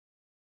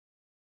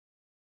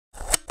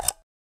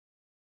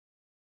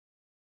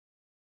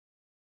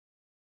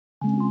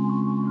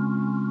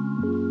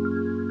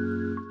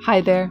Hi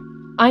there,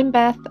 I'm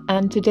Beth,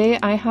 and today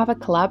I have a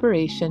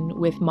collaboration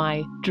with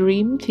my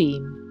dream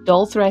team,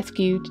 Dolls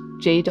Rescued,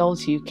 J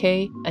Dolls UK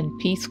and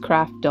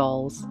Peacecraft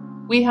Dolls.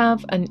 We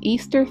have an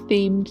Easter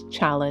themed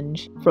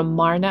challenge from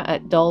Marna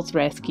at Dolls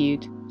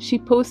Rescued. She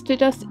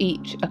posted us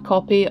each a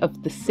copy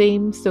of the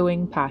same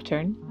sewing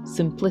pattern,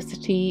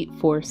 Simplicity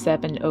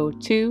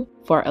 4702,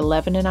 for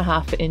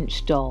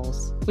 11.5-inch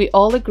dolls. We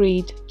all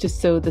agreed to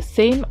sew the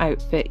same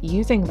outfit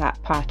using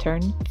that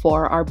pattern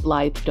for our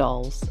Blythe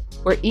dolls.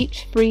 We're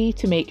each free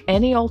to make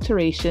any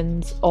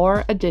alterations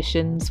or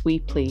additions we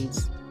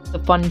please. The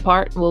fun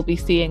part will be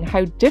seeing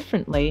how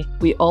differently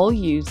we all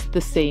use the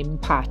same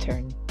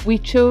pattern. We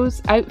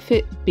chose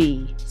outfit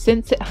B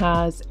since it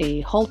has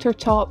a halter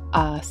top,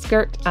 a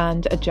skirt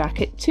and a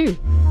jacket too.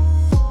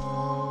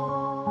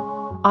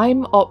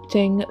 I'm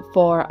opting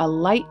for a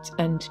light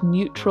and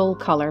neutral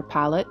colour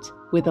palette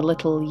with a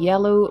little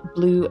yellow,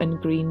 blue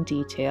and green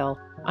detail.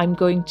 I'm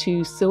going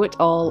to sew it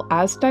all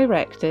as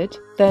directed,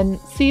 then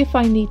see if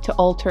I need to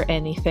alter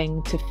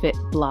anything to fit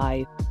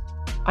Blythe.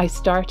 I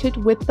started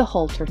with the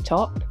halter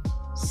top,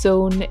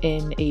 sewn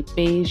in a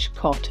beige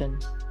cotton.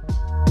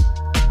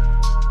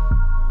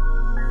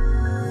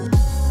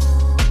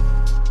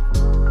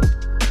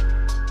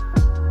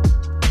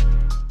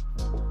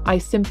 I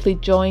simply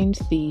joined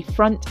the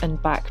front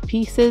and back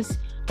pieces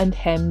and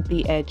hemmed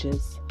the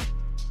edges.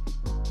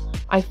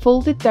 I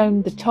folded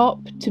down the top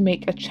to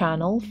make a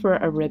channel for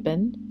a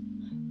ribbon,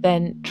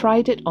 then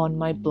tried it on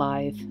my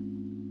Blythe.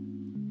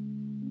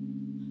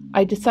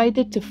 I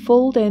decided to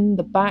fold in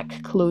the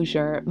back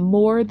closure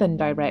more than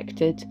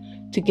directed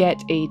to get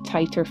a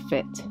tighter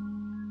fit.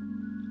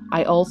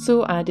 I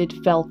also added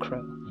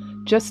Velcro,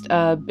 just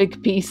a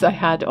big piece I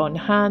had on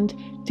hand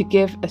to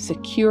give a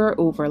secure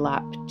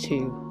overlap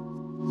too.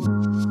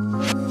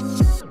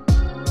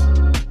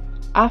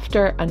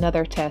 After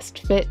another test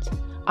fit,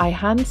 I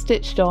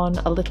hand-stitched on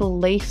a little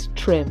lace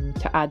trim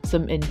to add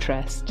some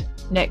interest.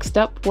 Next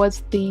up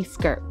was the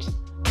skirt.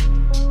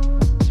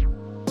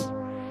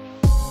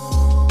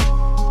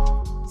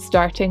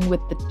 Starting with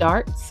the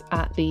darts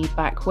at the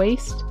back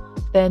waist,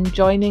 then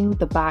joining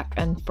the back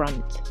and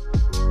front.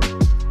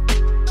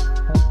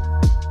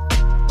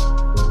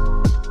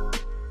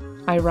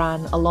 I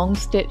ran a long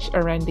stitch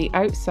around the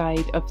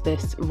outside of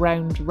this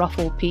round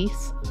ruffle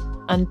piece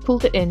and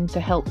pulled it in to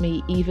help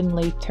me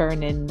evenly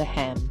turn in the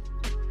hem.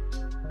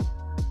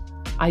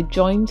 I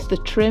joined the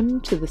trim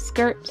to the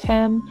skirt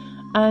hem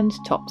and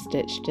top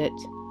stitched it,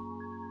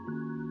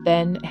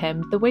 then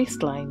hemmed the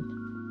waistline.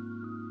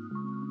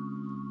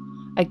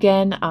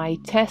 Again I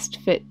test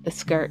fit the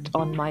skirt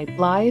on my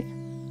Blythe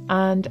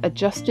and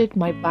adjusted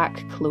my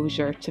back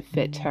closure to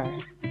fit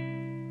her.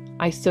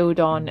 I sewed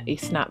on a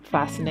snap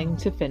fastening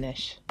to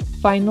finish.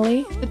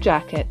 Finally, the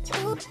jacket.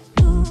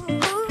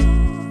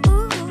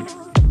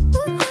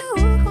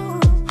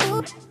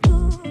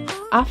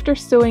 After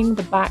sewing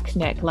the back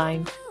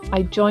neckline,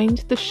 I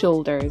joined the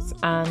shoulders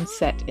and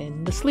set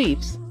in the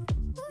sleeves.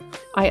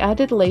 I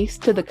added lace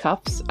to the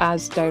cuffs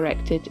as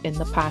directed in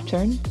the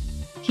pattern,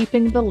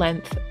 keeping the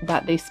length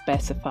that they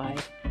specify.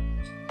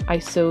 I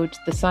sewed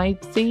the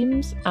side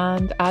seams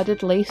and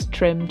added lace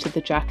trim to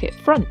the jacket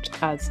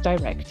front as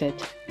directed.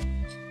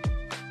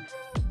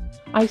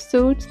 I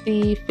sewed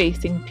the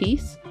facing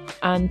piece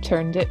and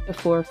turned it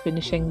before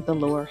finishing the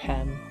lower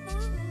hem.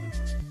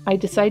 I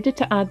decided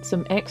to add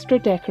some extra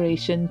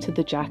decoration to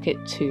the jacket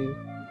too.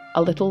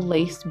 A little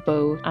lace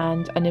bow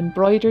and an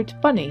embroidered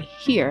bunny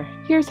here.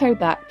 Here's how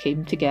that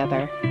came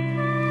together.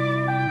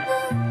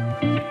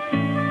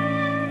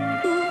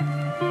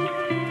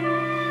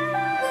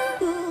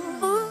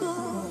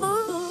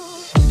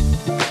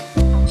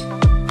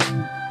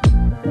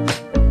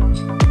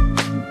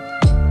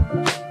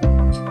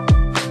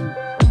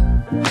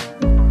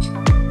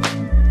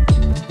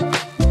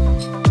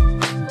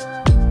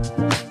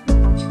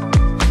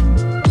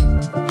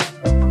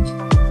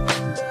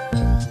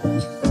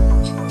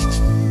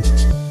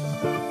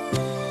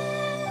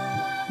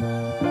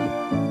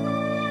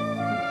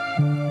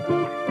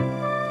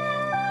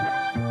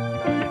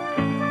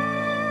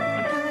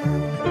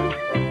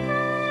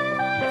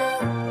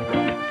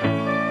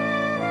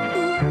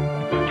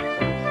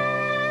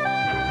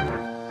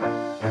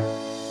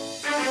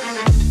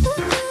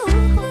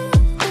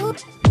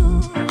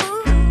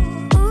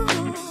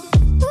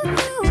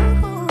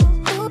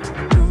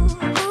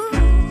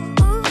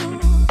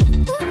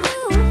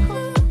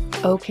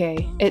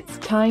 Okay, it's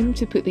time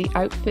to put the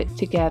outfit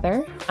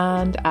together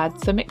and add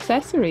some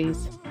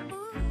accessories.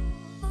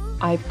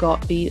 I've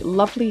got the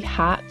lovely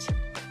hat,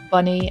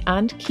 bunny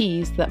and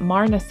keys that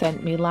Marna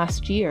sent me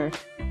last year.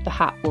 The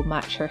hat will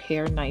match her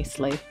hair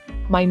nicely.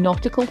 My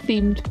nautical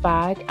themed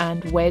bag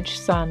and wedge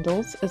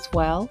sandals as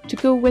well to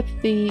go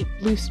with the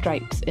blue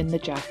stripes in the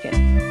jacket.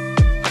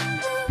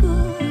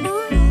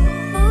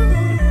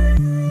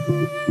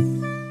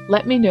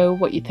 Let me know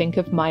what you think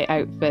of my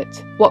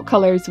outfit. What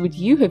colours would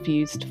you have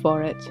used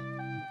for it?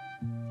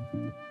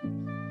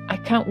 I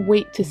can't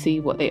wait to see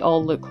what they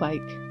all look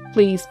like.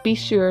 Please be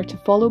sure to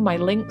follow my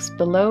links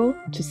below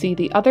to see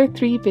the other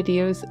 3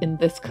 videos in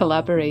this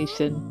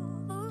collaboration.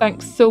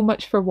 Thanks so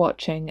much for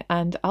watching,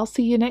 and I'll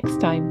see you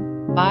next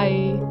time.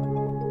 Bye!